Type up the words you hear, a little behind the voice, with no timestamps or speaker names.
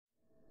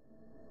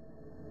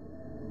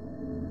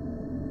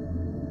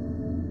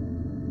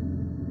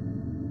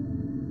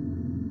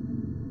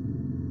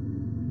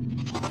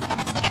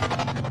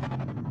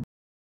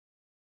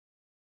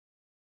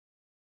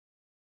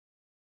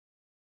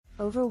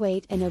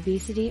Overweight and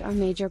obesity are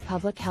major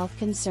public health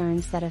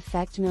concerns that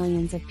affect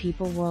millions of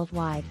people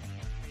worldwide.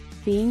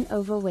 Being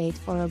overweight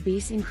or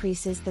obese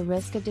increases the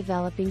risk of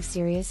developing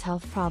serious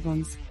health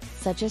problems,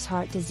 such as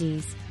heart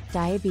disease,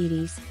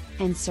 diabetes,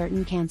 and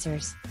certain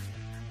cancers.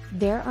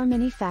 There are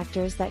many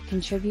factors that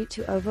contribute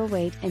to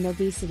overweight and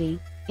obesity,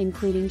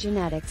 including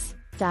genetics,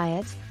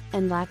 diet,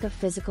 and lack of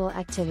physical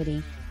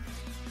activity.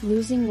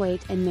 Losing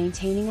weight and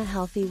maintaining a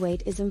healthy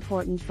weight is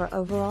important for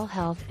overall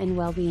health and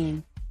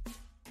well-being.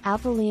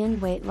 Alpilean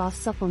weight loss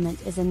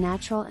supplement is a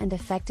natural and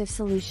effective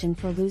solution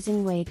for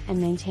losing weight and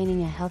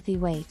maintaining a healthy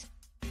weight.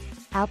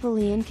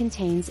 Alpilean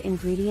contains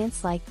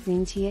ingredients like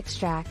green tea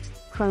extract,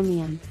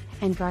 chromium,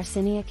 and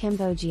Garcinia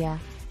cambogia,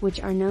 which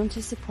are known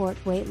to support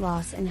weight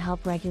loss and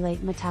help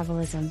regulate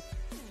metabolism.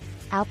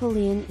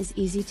 Alpilean is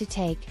easy to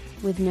take,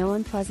 with no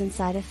unpleasant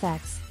side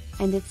effects,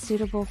 and it's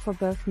suitable for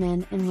both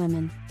men and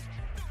women.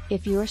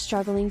 If you are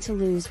struggling to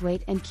lose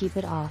weight and keep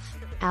it off,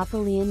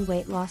 Alpilean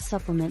weight loss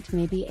supplement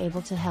may be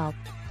able to help.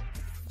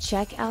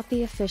 Check out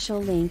the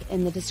official link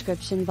in the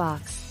description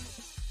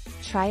box.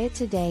 Try it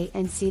today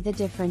and see the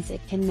difference it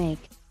can make.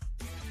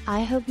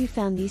 I hope you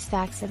found these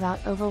facts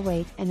about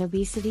overweight and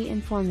obesity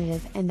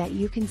informative and that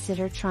you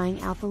consider trying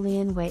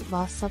Alpilean weight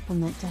loss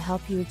supplement to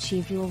help you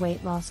achieve your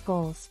weight loss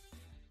goals.